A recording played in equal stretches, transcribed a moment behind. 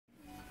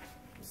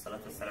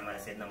والصلاة والسلام على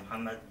سيدنا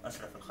محمد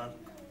أشرف الخلق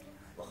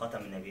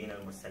وخاتم النبيين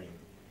المرسلين.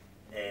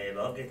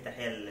 بوجه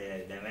التحية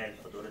لجميع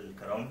الحضور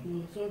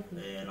الكرام،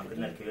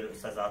 ناقدنا الكبير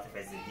الأستاذ عاطف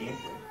عز الدين،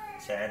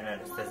 شاعرنا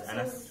الأستاذ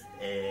أنس،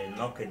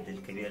 الناقد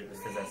الكبير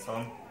الأستاذ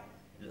عصام،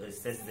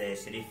 الأستاذ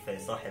شريف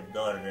صاحب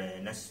دار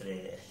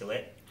نشر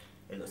احتواء،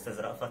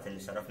 الأستاذ رأفت اللي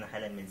شرفنا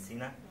حالا من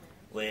سينا،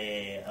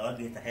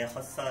 وأوجه تحية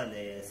خاصة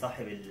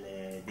لصاحب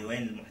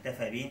الديوان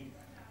المحتفى به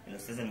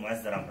الأستاذ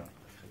المعز رمضان.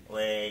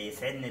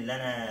 ويسعدني ان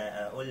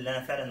انا اقول ان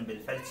انا فعلا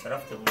بالفعل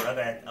اتشرفت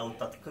بمراجعه او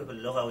التدقيق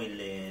اللغوي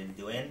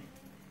للديوان،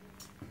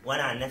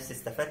 وانا عن نفسي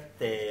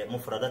استفدت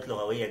مفردات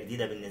لغويه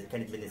جديده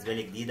كانت بالنسبه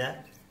لي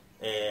جديده.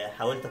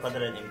 حاولت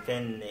قدر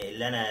الامكان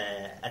ان انا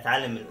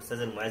اتعلم من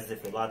الاستاذ المعز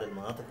في بعض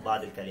المناطق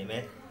بعض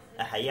الكلمات.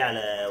 احييه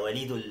على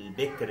وليده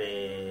البكر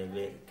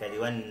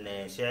كديوان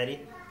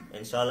شعري،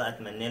 ان شاء الله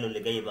اتمنى له اللي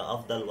جاي يبقى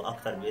افضل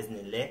واكتر باذن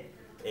الله.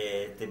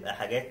 تبقى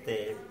حاجات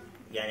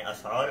يعني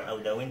اشعار او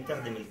دواوين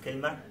تخدم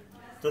الكلمه،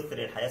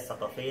 تثري الحياة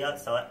الثقافية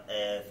سواء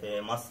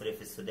في مصر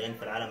في السودان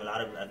في العالم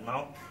العربي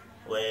أجمعه.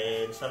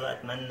 وإن شاء الله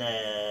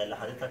أتمنى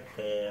لحضرتك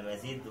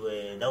مزيد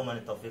ودوما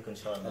التوفيق إن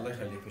شاء الله. الله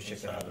يخليك،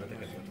 والشكر لحضرتك يا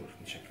دكتور،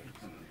 متشكر.